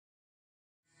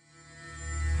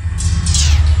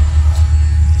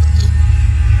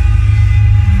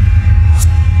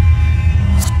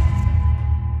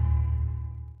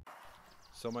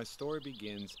So my story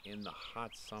begins in the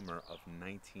hot summer of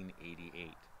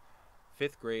 1988.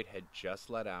 Fifth grade had just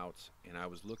let out, and I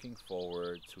was looking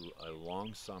forward to a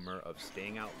long summer of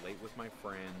staying out late with my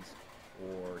friends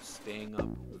or staying up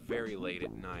very late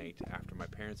at night after my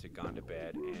parents had gone to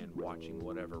bed and watching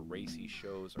whatever racy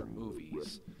shows or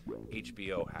movies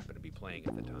HBO happened to be playing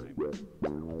at the time.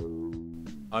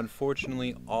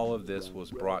 Unfortunately, all of this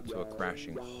was brought to a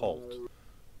crashing halt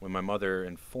when my mother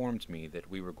informed me that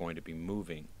we were going to be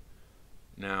moving.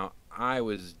 Now, I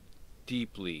was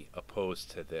deeply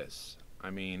opposed to this. I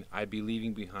mean, I'd be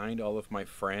leaving behind all of my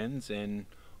friends and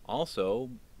also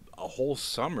a whole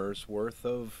summer's worth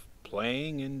of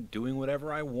playing and doing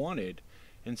whatever I wanted.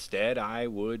 Instead, I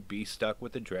would be stuck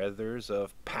with the dreathers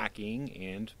of packing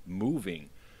and moving.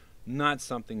 Not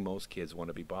something most kids want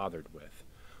to be bothered with.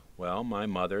 Well, my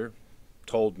mother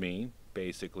told me,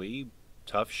 basically,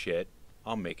 tough shit,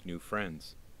 I'll make new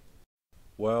friends.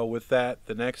 Well, with that,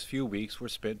 the next few weeks were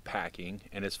spent packing,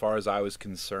 and as far as I was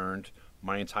concerned,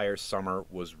 my entire summer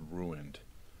was ruined.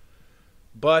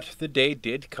 But the day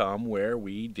did come where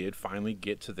we did finally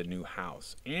get to the new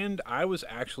house, and I was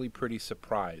actually pretty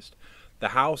surprised. The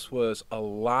house was a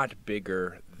lot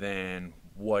bigger than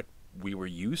what we were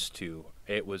used to.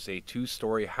 It was a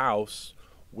two-story house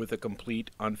with a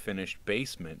complete unfinished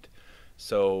basement.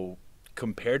 So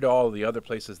compared to all the other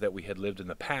places that we had lived in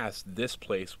the past, this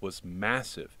place was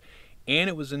massive. And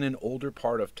it was in an older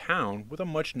part of town with a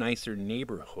much nicer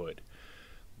neighborhood.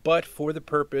 But for the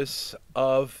purpose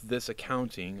of this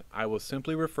accounting, I will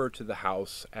simply refer to the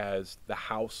house as the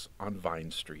house on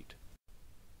Vine Street.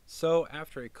 So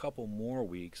after a couple more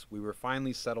weeks, we were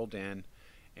finally settled in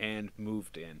and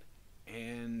moved in.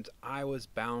 And I was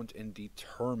bound and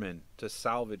determined to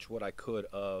salvage what I could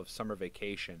of summer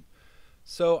vacation.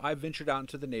 So I ventured out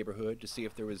into the neighborhood to see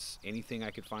if there was anything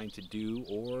I could find to do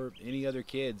or any other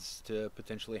kids to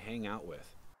potentially hang out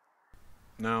with.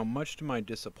 Now, much to my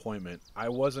disappointment, I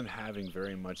wasn't having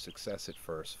very much success at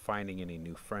first finding any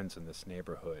new friends in this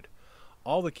neighborhood.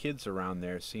 All the kids around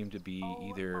there seemed to be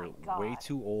either way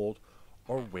too old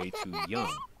or way too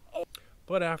young.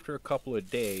 But after a couple of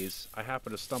days, I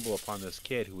happened to stumble upon this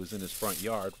kid who was in his front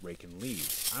yard raking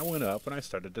leaves. I went up and I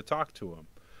started to talk to him.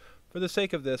 For the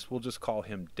sake of this, we'll just call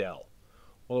him Dell.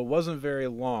 Well, it wasn't very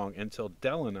long until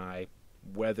Dell and I,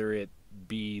 whether it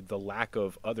be the lack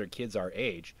of other kids our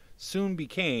age, soon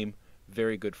became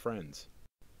very good friends.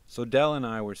 So Dell and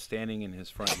I were standing in his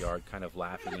front yard kind of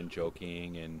laughing and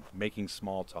joking and making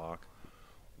small talk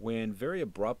when very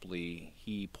abruptly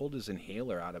he pulled his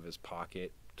inhaler out of his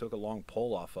pocket, took a long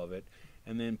pull off of it,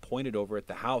 and then pointed over at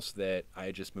the house that I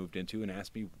had just moved into and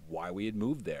asked me why we had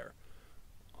moved there.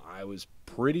 I was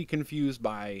pretty confused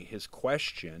by his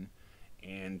question,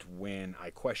 and when I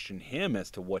questioned him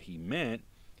as to what he meant,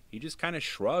 he just kind of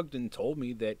shrugged and told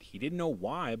me that he didn't know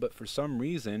why, but for some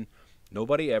reason,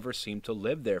 nobody ever seemed to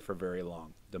live there for very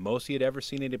long. The most he had ever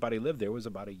seen anybody live there was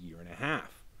about a year and a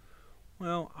half.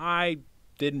 Well, I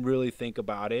didn't really think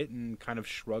about it and kind of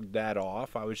shrugged that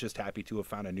off. I was just happy to have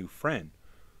found a new friend.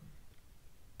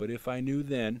 But if I knew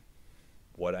then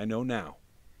what I know now,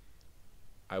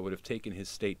 I would have taken his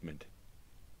statement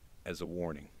as a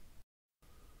warning.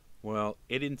 Well,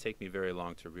 it didn't take me very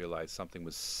long to realize something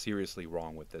was seriously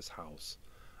wrong with this house.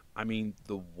 I mean,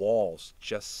 the walls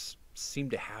just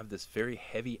seemed to have this very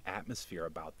heavy atmosphere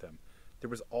about them. There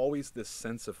was always this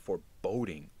sense of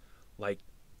foreboding. Like,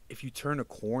 if you turn a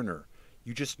corner,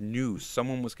 you just knew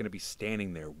someone was going to be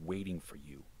standing there waiting for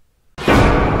you.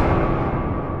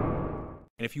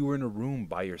 And if you were in a room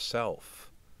by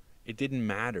yourself, it didn't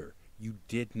matter. You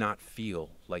did not feel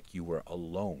like you were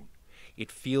alone.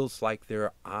 It feels like there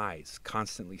are eyes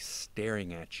constantly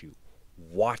staring at you,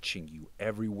 watching you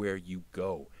everywhere you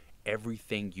go,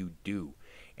 everything you do.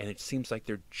 And it seems like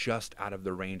they're just out of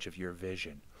the range of your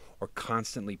vision or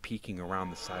constantly peeking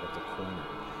around the side of the corner.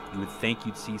 You would think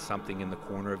you'd see something in the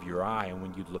corner of your eye, and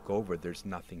when you'd look over, there's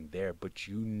nothing there, but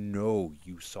you know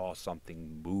you saw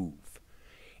something move.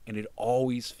 And it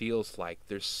always feels like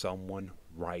there's someone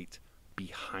right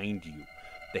behind you.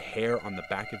 The hair on the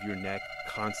back of your neck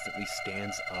constantly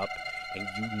stands up, and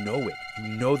you know it. You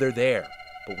know they're there.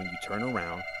 But when you turn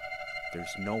around,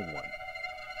 there's no one.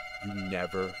 You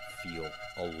never feel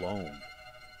alone.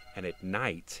 And at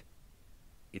night,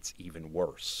 it's even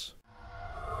worse.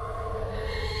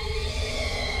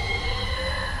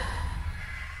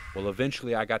 Well,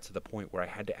 eventually I got to the point where I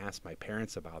had to ask my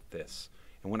parents about this.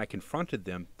 And when I confronted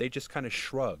them, they just kind of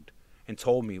shrugged and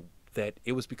told me that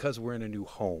it was because we're in a new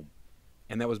home.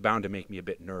 And that was bound to make me a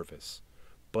bit nervous.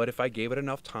 But if I gave it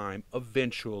enough time,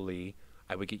 eventually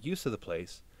I would get used to the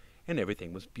place and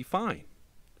everything would be fine.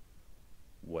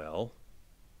 Well,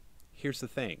 here's the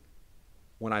thing.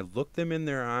 When I looked them in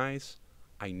their eyes,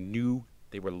 I knew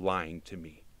they were lying to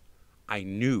me. I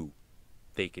knew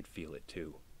they could feel it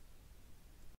too.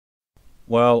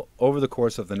 Well, over the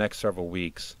course of the next several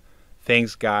weeks,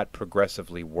 things got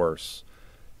progressively worse.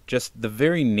 Just the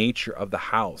very nature of the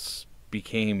house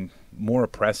became more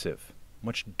oppressive,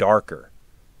 much darker,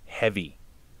 heavy,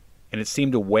 and it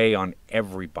seemed to weigh on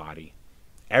everybody.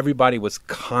 Everybody was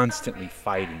constantly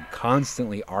fighting,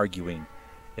 constantly arguing,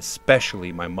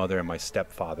 especially my mother and my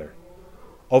stepfather.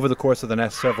 Over the course of the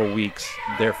next several weeks,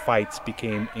 their fights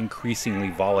became increasingly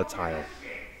volatile,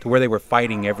 to where they were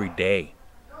fighting every day.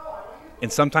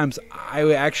 And sometimes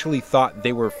I actually thought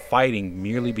they were fighting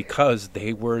merely because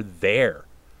they were there.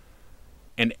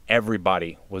 And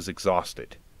everybody was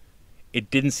exhausted. It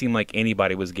didn't seem like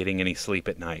anybody was getting any sleep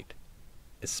at night,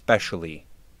 especially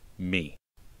me.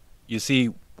 You see,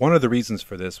 one of the reasons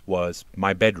for this was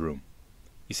my bedroom.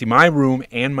 You see, my room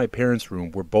and my parents'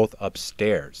 room were both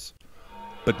upstairs.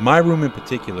 But my room in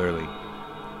particularly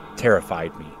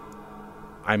terrified me.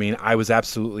 I mean, I was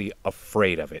absolutely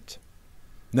afraid of it.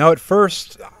 Now, at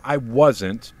first, I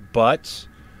wasn't, but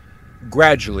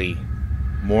gradually,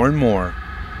 more and more,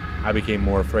 I became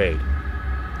more afraid.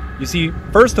 You see,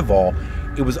 first of all,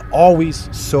 it was always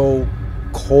so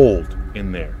cold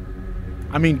in there.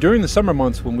 I mean, during the summer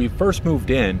months when we first moved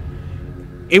in,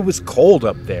 it was cold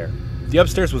up there. The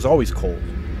upstairs was always cold,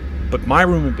 but my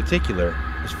room in particular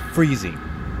was freezing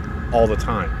all the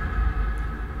time.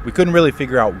 We couldn't really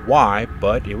figure out why,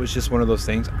 but it was just one of those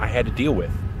things I had to deal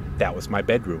with. That was my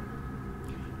bedroom.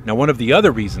 Now, one of the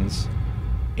other reasons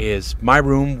is my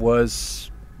room was,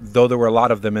 though there were a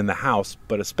lot of them in the house,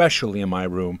 but especially in my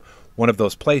room, one of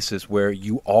those places where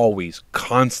you always,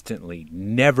 constantly,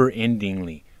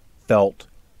 never-endingly felt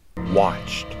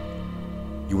watched.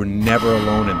 You were never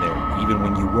alone in there, even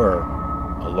when you were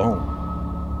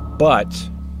alone. But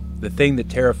the thing that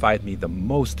terrified me the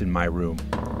most in my room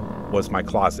was my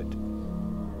closet.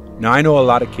 Now, I know a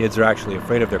lot of kids are actually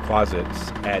afraid of their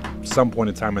closets at some point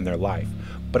in time in their life,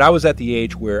 but I was at the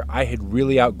age where I had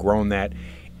really outgrown that,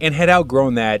 and had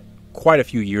outgrown that quite a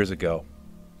few years ago.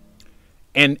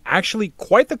 And actually,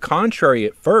 quite the contrary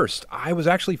at first. I was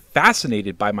actually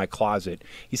fascinated by my closet.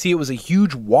 You see, it was a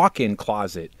huge walk-in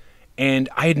closet, and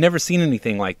I had never seen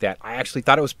anything like that. I actually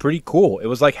thought it was pretty cool. It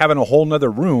was like having a whole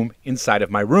nother room inside of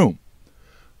my room.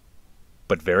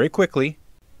 But very quickly,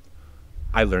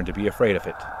 I learned to be afraid of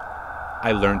it.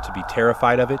 I learned to be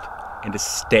terrified of it and to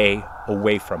stay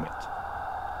away from it.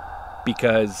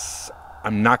 Because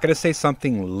I'm not going to say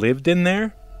something lived in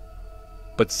there,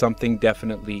 but something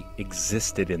definitely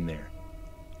existed in there.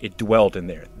 It dwelled in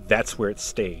there. That's where it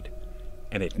stayed.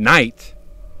 And at night,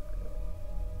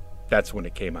 that's when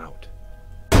it came out.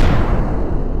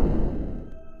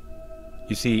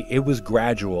 You see, it was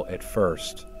gradual at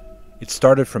first. It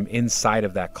started from inside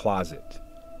of that closet.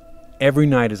 Every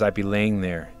night as I'd be laying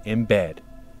there in bed,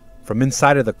 from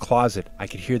inside of the closet, I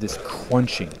could hear this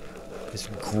crunching, this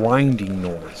grinding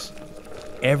noise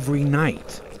every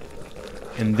night.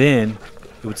 And then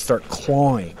it would start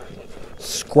clawing,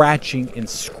 scratching and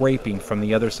scraping from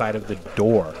the other side of the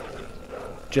door.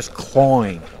 Just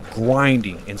clawing,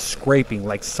 grinding, and scraping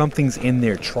like something's in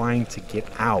there trying to get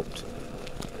out.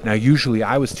 Now, usually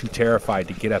I was too terrified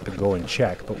to get up and go and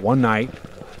check, but one night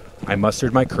I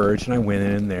mustered my courage and I went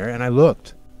in there and I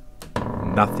looked.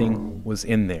 Nothing was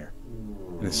in there.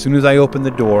 And as soon as I opened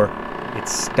the door, it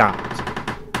stopped.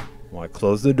 When I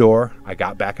closed the door, I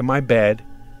got back in my bed,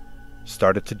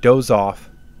 started to doze off,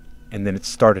 and then it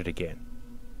started again.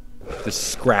 The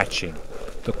scratching,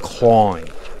 the clawing,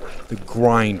 the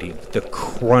grinding, the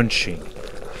crunching.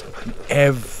 And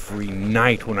every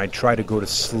night when I'd try to go to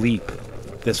sleep,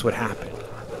 this would happen.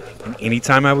 And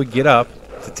anytime I would get up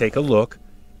to take a look,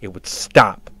 it would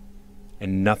stop,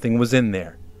 and nothing was in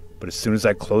there. But as soon as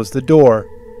I closed the door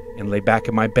and lay back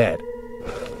in my bed,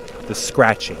 the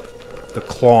scratching, the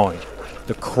clawing,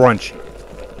 the crunching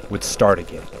would start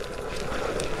again.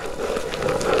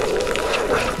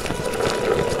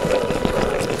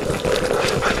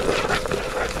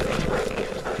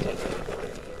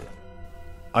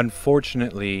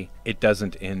 Unfortunately, it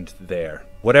doesn't end there.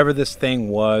 Whatever this thing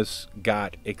was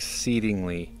got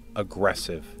exceedingly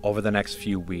aggressive over the next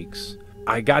few weeks.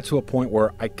 I got to a point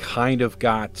where I kind of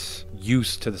got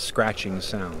used to the scratching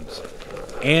sounds.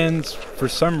 And for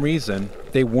some reason,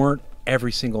 they weren't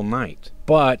every single night.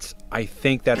 But I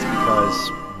think that's because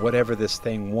whatever this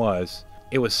thing was,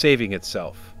 it was saving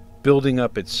itself, building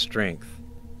up its strength,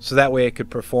 so that way it could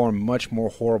perform much more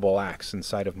horrible acts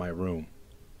inside of my room.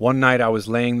 One night I was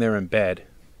laying there in bed,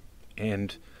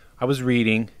 and I was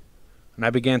reading, and I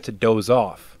began to doze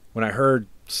off when I heard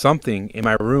something in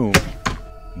my room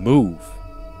move,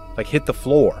 like hit the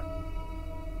floor,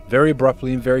 very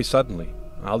abruptly and very suddenly.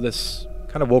 Well, this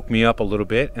kind of woke me up a little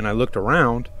bit, and I looked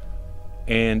around,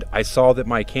 and I saw that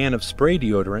my can of spray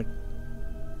deodorant,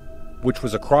 which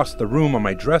was across the room on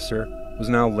my dresser, was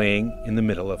now laying in the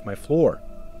middle of my floor.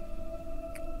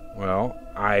 Well,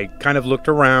 I kind of looked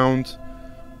around,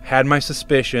 had my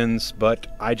suspicions, but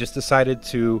I just decided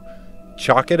to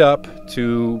chalk it up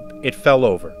to it fell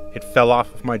over. It fell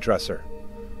off of my dresser.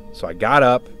 So I got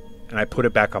up and I put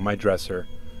it back on my dresser,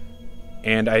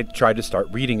 and I tried to start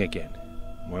reading again.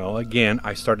 Well, again,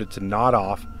 I started to nod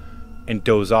off and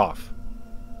doze off.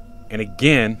 And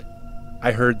again,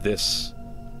 I heard this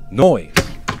noise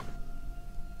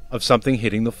of something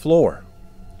hitting the floor.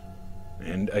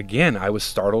 And again, I was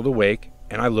startled awake,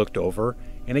 and I looked over,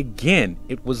 and again,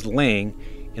 it was laying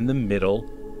in the middle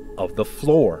of the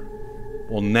floor.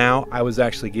 Well, now I was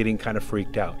actually getting kind of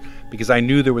freaked out, because I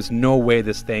knew there was no way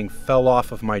this thing fell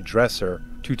off of my dresser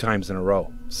 2 times in a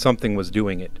row. Something was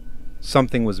doing it.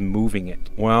 Something was moving it.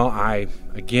 Well, I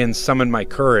again summoned my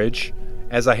courage,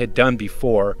 as I had done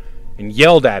before, and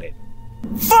yelled at it.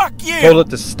 Fuck you! Told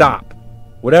it to stop.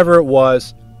 Whatever it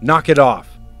was, knock it off.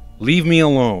 Leave me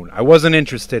alone. I wasn't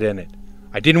interested in it.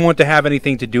 I didn't want to have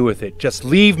anything to do with it. Just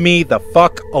leave me the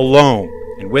fuck alone.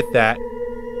 And with that,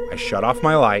 I shut off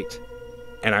my light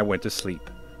and I went to sleep.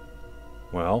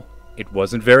 Well, it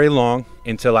wasn't very long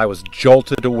until I was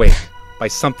jolted awake by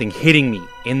something hitting me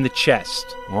in the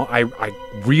chest. Well, I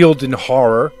reeled in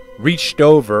horror, reached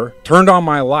over, turned on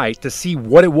my light to see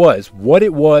what it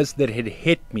was that had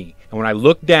hit me. And when I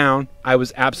looked down, I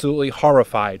was absolutely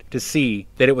horrified to see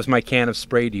that it was my can of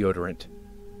spray deodorant.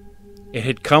 It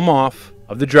had come off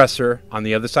of the dresser on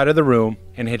the other side of the room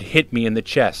and had hit me in the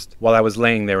chest while I was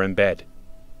laying there in bed.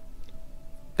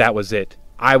 That was it.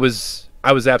 I was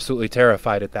absolutely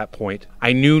terrified at that point.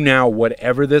 I knew now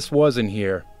whatever this was in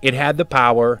here, it had the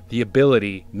power, the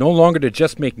ability, no longer to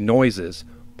just make noises,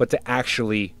 but to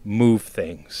actually move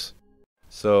things.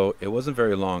 So it wasn't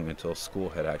very long until school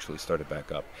had actually started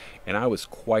back up, and I was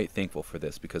quite thankful for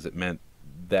this because it meant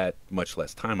that much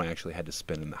less time I actually had to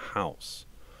spend in the house.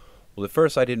 Well, at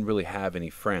first I didn't really have any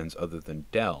friends other than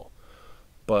Dell,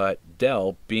 but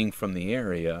Dell, being from the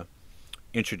area,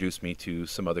 introduced me to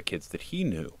some other kids that he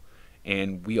knew,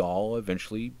 and we all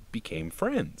eventually became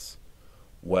friends.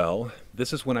 Well,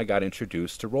 this is when I got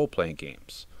introduced to role-playing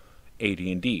games,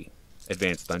 AD&D,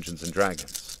 Advanced Dungeons and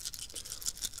Dragons.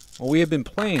 Well, we had been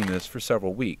playing this for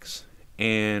several weeks,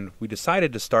 and we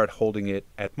decided to start holding it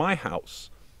at my house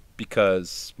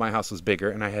because my house was bigger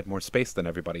and I had more space than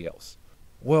everybody else.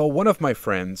 Well, one of my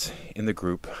friends in the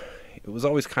group, it was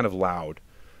always kind of loud,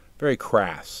 very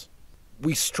crass.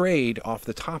 We strayed off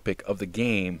the topic of the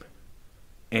game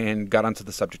and got onto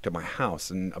the subject of my house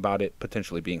and about it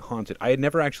potentially being haunted. I had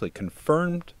never actually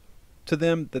confirmed to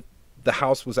them that the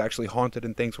house was actually haunted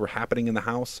and things were happening in the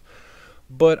house,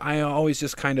 but I always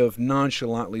just kind of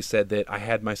nonchalantly said that I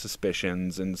had my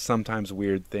suspicions and sometimes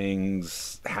weird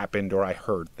things happened or I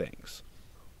heard things.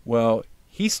 Well,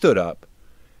 he stood up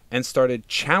and started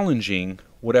challenging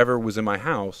whatever was in my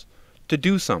house to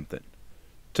do something,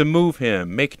 to move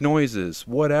him, make noises,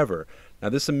 whatever. Now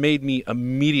this made me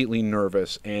immediately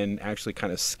nervous and actually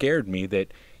kind of scared me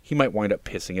that he might wind up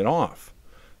pissing it off.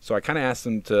 So I kind of asked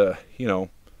him to,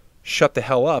 shut the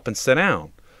hell up and sit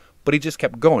down. But he just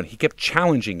kept going. He kept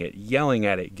challenging it, yelling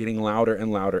at it, getting louder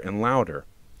and louder and louder.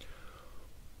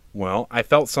 Well, I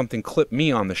felt something clip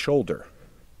me on the shoulder.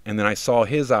 And then I saw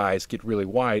his eyes get really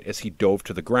wide as he dove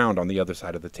to the ground on the other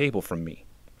side of the table from me.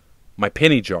 My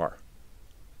penny jar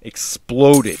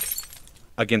exploded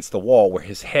against the wall where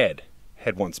his head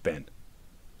had once been.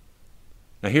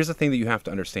 Now here's the thing that you have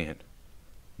to understand.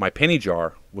 My penny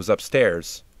jar was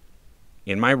upstairs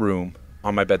in my room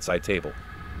on my bedside table.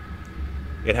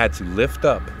 It had to lift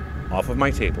up off of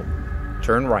my table,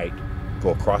 turn right, go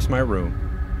across my room,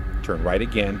 turn right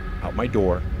again, out my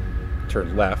door,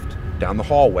 turn left, down the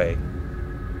hallway,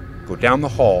 go down the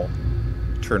hall,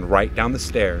 turn right down the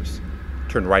stairs,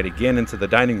 turn right again into the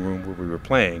dining room where we were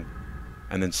playing,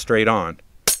 and then straight on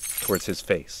towards his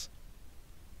face.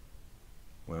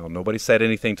 Well, nobody said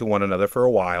anything to one another for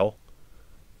a while,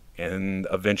 and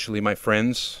eventually my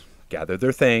friends gathered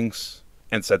their things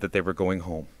and said that they were going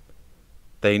home.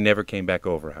 They never came back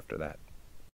over after that.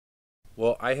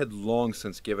 Well, I had long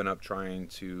since given up trying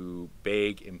to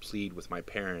beg and plead with my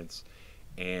parents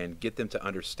and get them to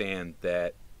understand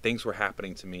that things were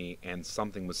happening to me and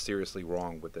something was seriously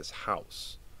wrong with this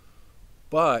house.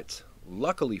 But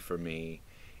luckily for me,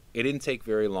 it didn't take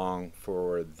very long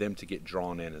for them to get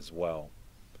drawn in as well.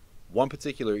 One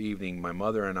particular evening, my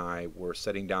mother and I were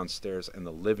sitting downstairs in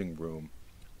the living room.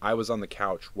 I was on the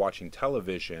couch watching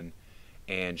television,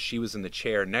 and she was in the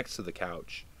chair next to the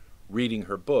couch reading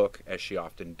her book, as she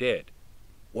often did.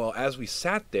 Well, as we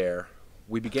sat there,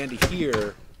 we began to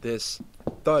hear this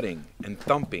thudding and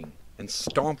thumping and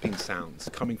stomping sounds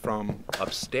coming from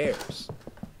upstairs.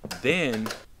 Then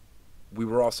we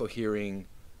were also hearing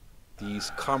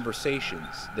these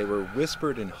conversations. They were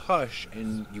whispered and hushed,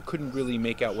 and you couldn't really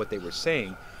make out what they were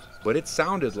saying, but it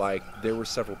sounded like there were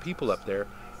several people up there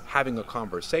having a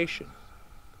conversation.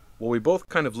 Well, we both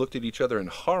kind of looked at each other in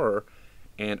horror,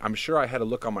 and I'm sure I had a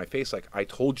look on my face like, I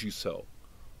told you so.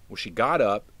 Well, she got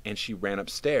up and she ran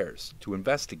upstairs to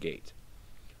investigate.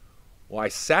 Well, I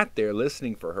sat there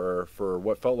listening for her for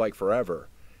what felt like forever,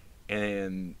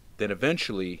 and then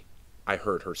eventually I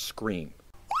heard her scream.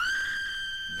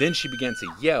 Then she began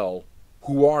to yell,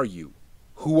 "Who are you?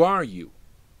 Who are you?"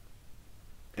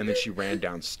 And then she ran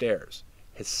downstairs,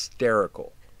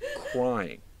 hysterical,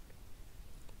 crying.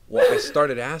 Well, I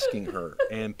started asking her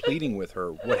and pleading with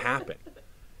her what happened.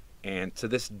 And to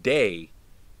this day,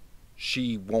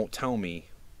 she won't tell me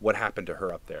what happened to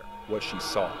her up there, what she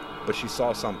saw. But she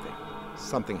saw something.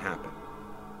 Something happened.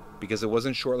 Because it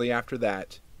wasn't shortly after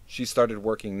that, she started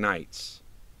working nights.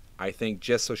 I think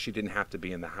just so she didn't have to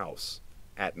be in the house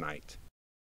at night.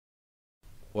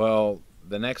 Well,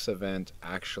 the next event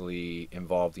actually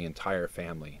involved the entire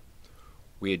family.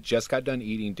 We had just got done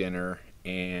eating dinner,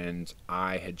 and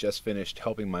I had just finished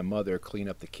helping my mother clean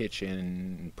up the kitchen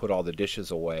and put all the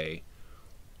dishes away.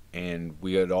 And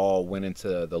we had all went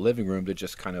into the living room to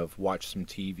just kind of watch some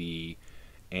TV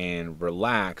and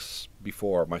relax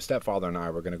before my stepfather and I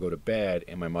were going to go to bed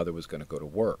and my mother was going to go to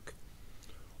work.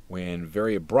 When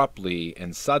very abruptly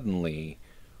and suddenly,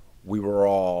 we were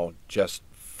all just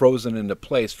frozen into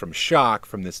place from shock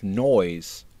from this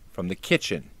noise from the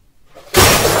kitchen.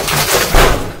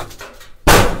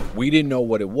 We didn't know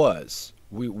what it was.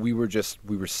 We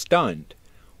were stunned.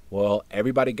 Well,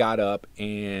 everybody got up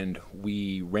and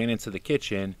we ran into the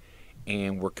kitchen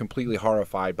and were completely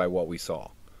horrified by what we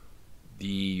saw.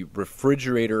 The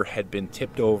refrigerator had been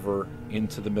tipped over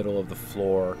into the middle of the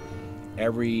floor.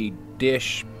 Every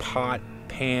dish, pot,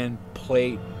 pan,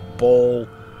 plate, bowl,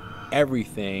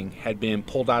 everything had been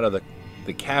pulled out of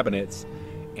the cabinets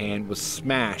and was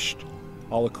smashed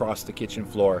all across the kitchen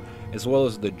floor, as well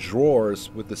as the drawers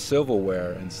with the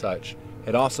silverware and such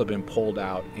had also been pulled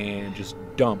out and just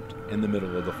dumped in the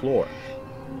middle of the floor.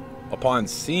 Upon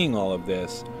seeing all of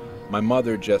this, my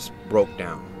mother just broke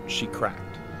down. She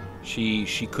cracked. She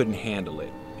couldn't handle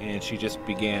it, and she just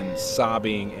began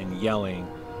sobbing and yelling,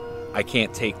 "I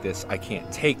can't take this, I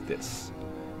can't take this."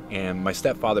 And my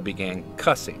stepfather began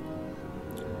cussing.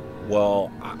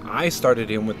 Well, I started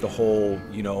in with the whole,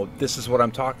 this is what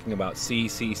I'm talking about, see,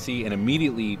 and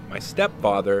immediately my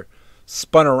stepfather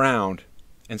spun around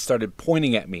and started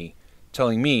pointing at me,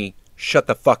 telling me, "Shut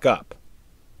the fuck up."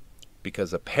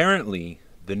 Because apparently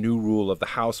the new rule of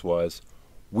the house was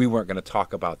we weren't going to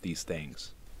talk about these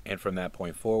things. And from that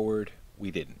point forward, we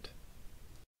didn't.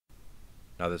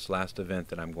 Now, this last event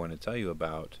that I'm going to tell you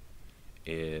about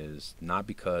is not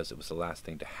because it was the last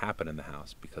thing to happen in the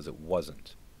house, because it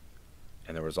wasn't.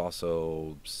 And there was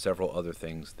also several other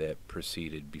things that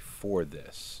preceded before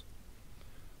this.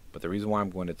 But the reason why I'm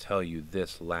going to tell you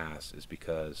this last is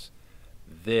because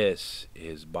this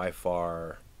is by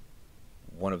far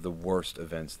one of the worst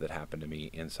events that happened to me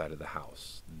inside of the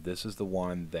house. This is the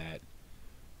one that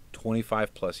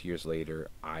 25 plus years later,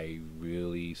 I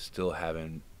really still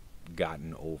haven't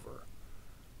gotten over.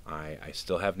 I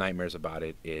still have nightmares about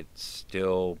it. It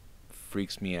still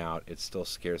freaks me out. It still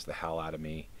scares the hell out of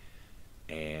me.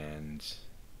 And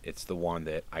it's the one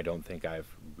that I don't think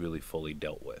I've really fully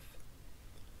dealt with.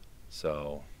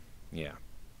 So, yeah.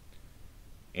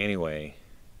 Anyway,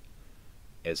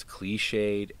 as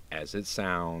cliched as it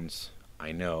sounds,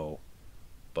 I know,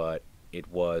 but it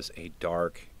was a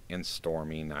dark and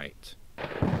stormy night.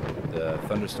 The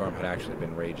thunderstorm had actually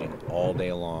been raging all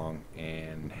day long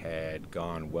and had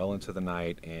gone well into the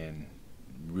night and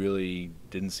really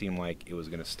didn't seem like it was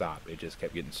going to stop. It just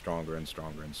kept getting stronger and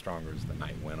stronger and stronger as the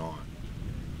night went on.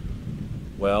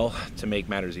 Well, to make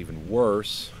matters even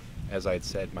worse, as I'd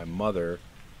said, my mother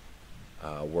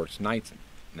works nights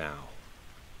now,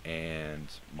 and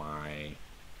my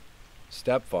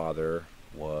stepfather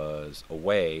was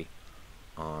away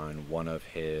on one of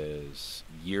his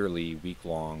yearly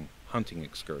week-long hunting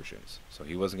excursions, so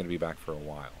he wasn't going to be back for a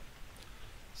while.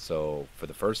 So for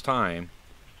the first time,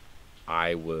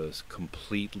 I was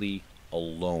completely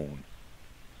alone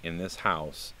in this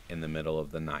house in the middle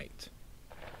of the night.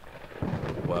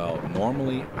 Well,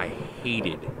 normally I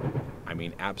hated, I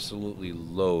mean, absolutely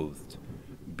loathed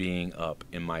being up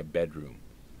in my bedroom.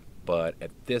 But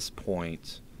at this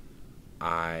point,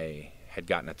 I had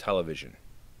gotten a television.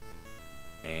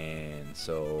 And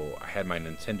so I had my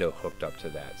Nintendo hooked up to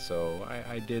that. So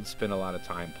I did spend a lot of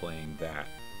time playing that.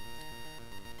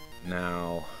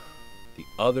 Now, the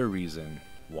other reason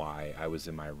why I was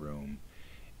in my room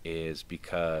is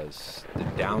because the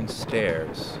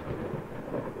downstairs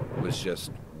was just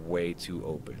way too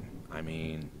open. I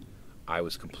mean, I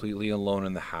was completely alone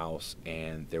in the house,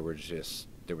 and there was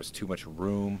too much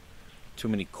room, too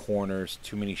many corners,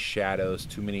 too many shadows,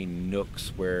 too many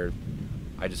nooks where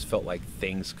I just felt like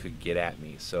things could get at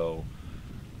me. So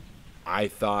I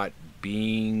thought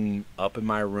being up in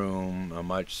my room, a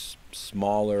much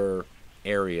smaller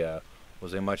area,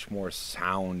 was a much more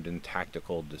sound and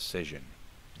tactical decision.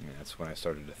 And that's when I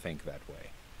started to think that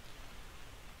way.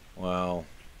 Well,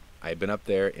 I had been up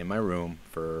there in my room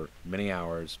for many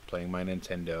hours playing my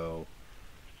Nintendo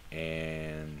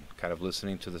and kind of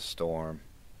listening to the storm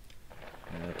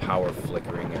and the power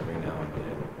flickering every now and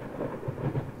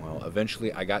then. Well,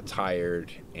 eventually I got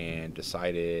tired and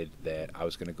decided that I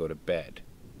was going to go to bed.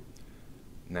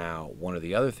 Now, one of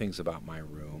the other things about my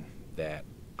room that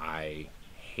I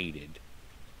hated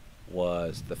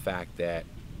was the fact that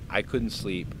I couldn't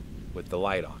sleep with the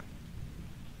light on.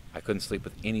 I couldn't sleep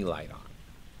with any light on.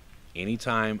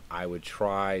 Anytime I would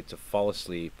try to fall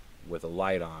asleep with a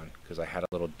light on, because I had a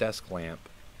little desk lamp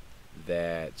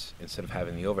that instead of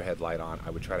having the overhead light on, I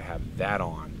would try to have that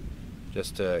on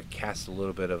just to cast a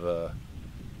little bit of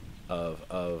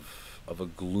a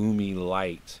gloomy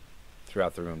light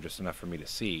throughout the room, just enough for me to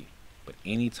see. But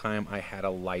anytime I had a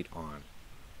light on,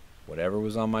 whatever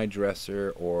was on my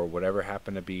dresser or whatever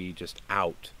happened to be just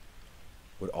out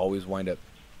would always wind up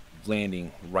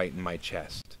landing right in my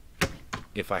chest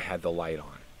if I had the light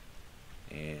on.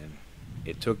 And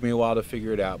it took me a while to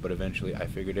figure it out, but eventually I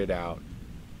figured it out.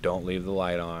 Don't leave the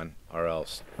light on or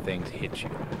else things hit you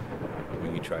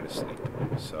when you try to sleep.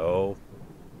 So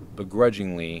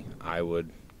begrudgingly, I would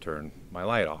turn my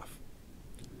light off.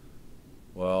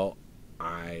 Well,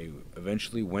 I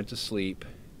eventually went to sleep,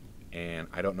 and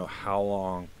I don't know how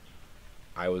long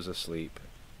I was asleep,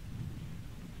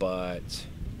 but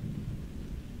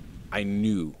I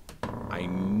knew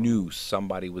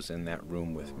somebody was in that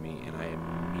room with me, and I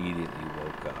immediately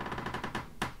woke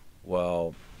up.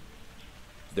 Well,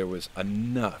 there was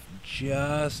enough,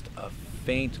 just a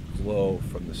faint glow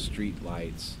from the street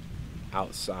lights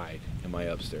outside in my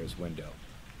upstairs window.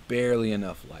 Barely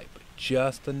enough light, but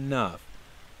just enough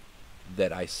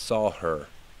that I saw her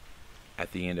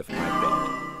at the end of my bed.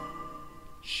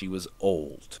 She was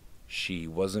old. She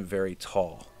wasn't very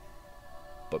tall.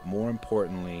 But more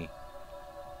importantly,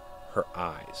 her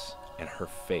eyes and her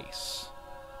face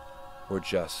were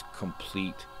just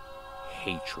complete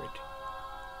hatred.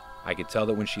 I could tell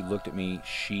that when she looked at me,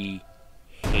 she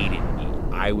hated me.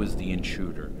 I was the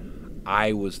intruder.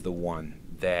 I was the one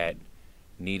that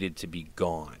needed to be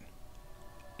gone.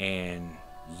 And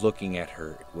looking at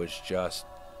her was just,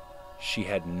 she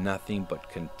had nothing but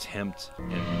contempt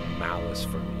and malice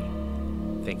for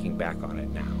me, thinking back on it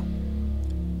now.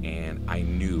 And I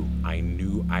knew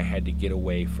I had to get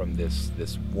away from this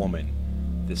woman,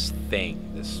 this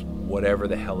thing, this whatever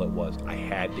the hell it was. I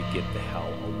had to get the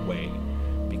hell away,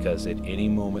 because at any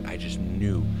moment I just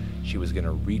knew she was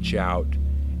gonna reach out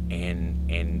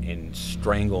and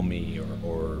strangle me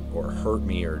or hurt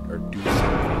me or do something.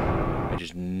 I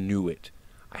just knew it.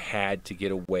 I had to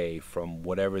get away from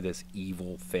whatever this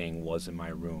evil thing was in my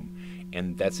room.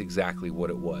 And that's exactly what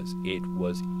it was. It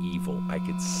was evil. I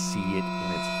could see it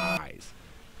in its eyes.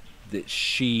 That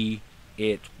she,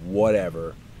 it,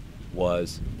 whatever,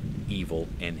 was evil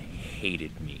and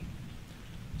hated me.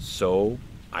 So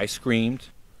I screamed,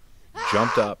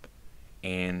 jumped up,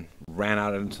 and ran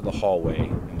out into the hallway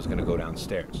and was going to go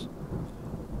downstairs.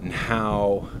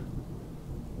 Now,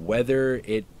 whether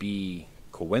it be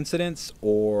coincidence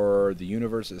or the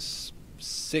universe's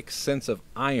sixth sense of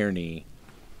irony,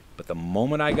 but the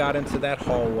moment I got into that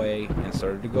hallway and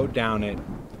started to go down it,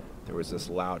 there was this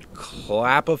loud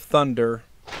clap of thunder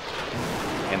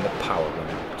and the power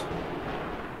went out.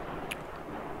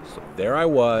 So there I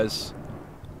was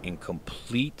in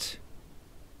complete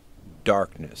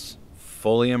darkness,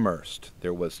 fully immersed.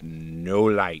 There was no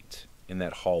light in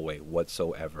that hallway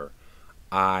whatsoever.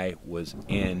 I was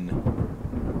in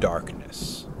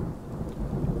darkness.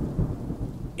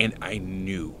 And I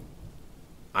knew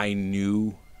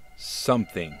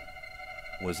something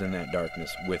was in that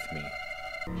darkness with me.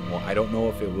 Well, I don't know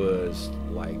if it was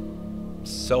like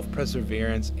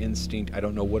self-perseverance instinct. I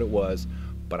don't know what it was,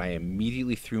 but I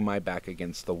immediately threw my back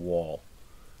against the wall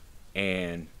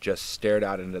and just stared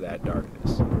out into that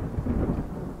darkness.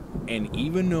 And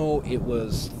even though it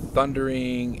was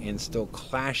thundering and still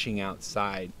clashing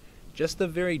outside, just the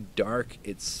very dark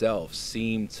itself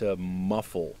seemed to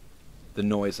muffle the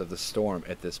noise of the storm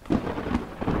at this point.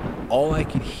 All I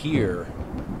could hear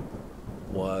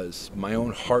was my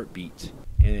own heartbeat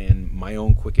and my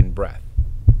own quickened breath.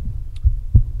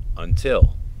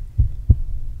 Until,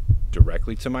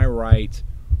 directly to my right,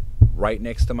 right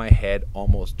next to my head,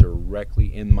 almost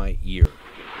directly in my ear,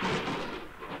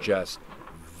 just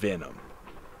venom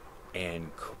and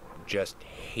just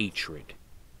hatred.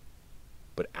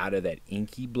 But out of that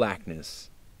inky blackness,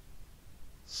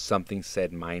 something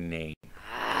said my name.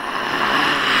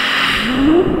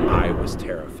 I was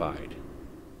terrified.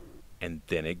 And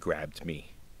then it grabbed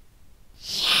me.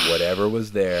 Whatever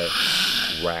was there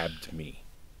grabbed me.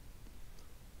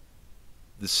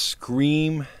 The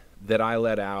scream that I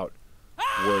let out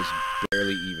was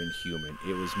barely even human.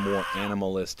 It was more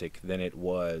animalistic than it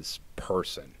was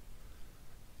person.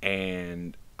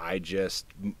 And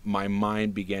my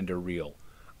mind began to reel.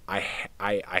 I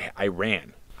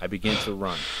ran. I began to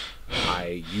run.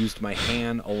 I used my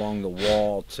hand along the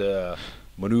wall to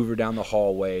maneuver down the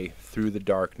hallway through the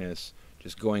darkness,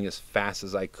 just going as fast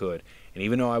as I could. And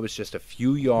even though I was just a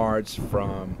few yards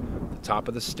from the top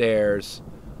of the stairs,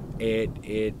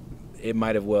 it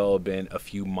might have well been a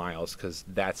few miles, because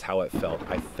that's how it felt.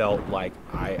 I felt like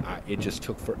it just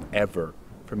took forever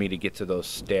for me to get to those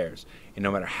stairs. And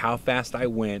no matter how fast I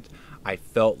went, I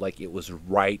felt like it was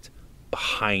right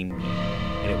behind me,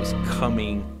 and it was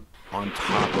coming on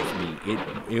top of me.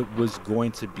 It was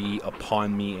going to be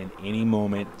upon me in any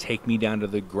moment, take me down to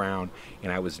the ground,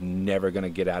 and I was never going to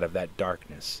get out of that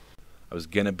darkness. I was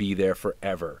going to be there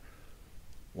forever.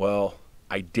 Well,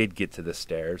 I did get to the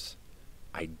stairs.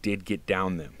 I did get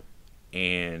down them.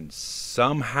 And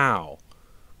somehow,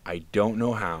 I don't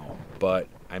know how, but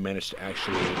I managed to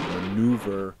actually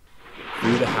maneuver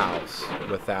through the house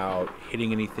without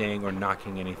hitting anything or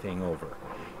knocking anything over.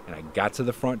 And I got to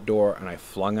the front door, and I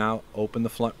flung out, opened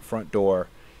the front door,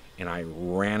 and I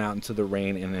ran out into the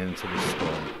rain and then into the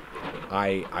storm.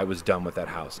 I was done with that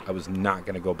house. I was not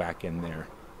going to go back in there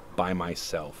by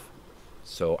myself.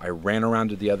 So I ran around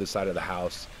to the other side of the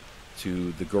house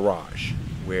to the garage,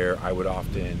 where I would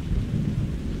often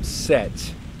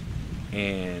sit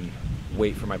and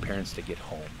wait for my parents to get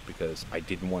home, because I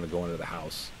didn't want to go into the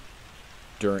house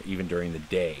even during the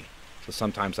day. So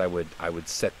sometimes I would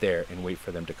sit there and wait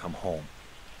for them to come home.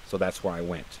 So that's where I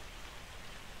went.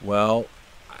 Well,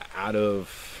 out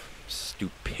of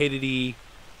stupidity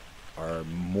or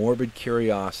morbid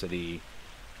curiosity,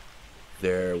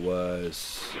 there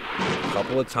was a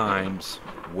couple of times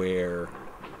where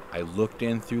I looked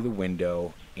in through the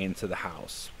window into the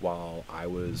house while I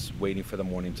was waiting for the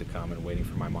morning to come and waiting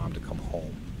for my mom to come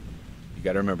home. You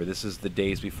got to remember, this is the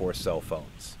days before cell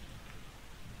phones.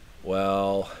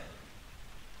 Well,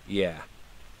 yeah,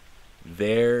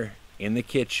 there in the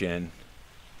kitchen,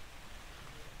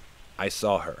 I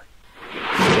saw her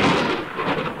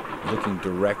standing, looking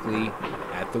directly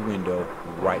at the window,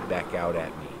 right back out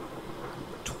at me.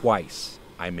 Twice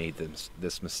I made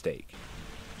this mistake,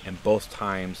 and both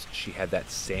times she had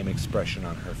that same expression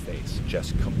on her face,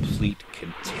 just complete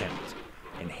contempt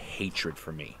and hatred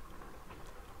for me.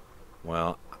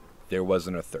 Well, there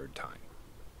wasn't a third time.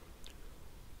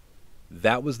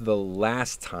 That was the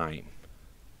last time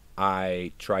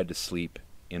I tried to sleep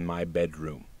in my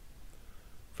bedroom.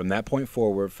 From that point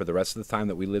forward, for the rest of the time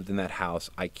that we lived in that house,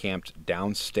 I camped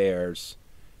downstairs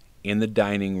in the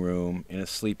dining room in a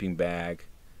sleeping bag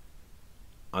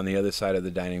on the other side of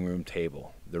the dining room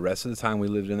table. The rest of the time we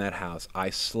lived in that house, I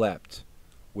slept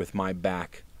with my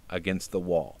back against the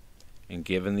wall. And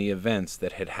given the events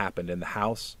that had happened in the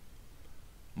house,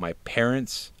 my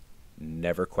parents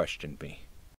never questioned me.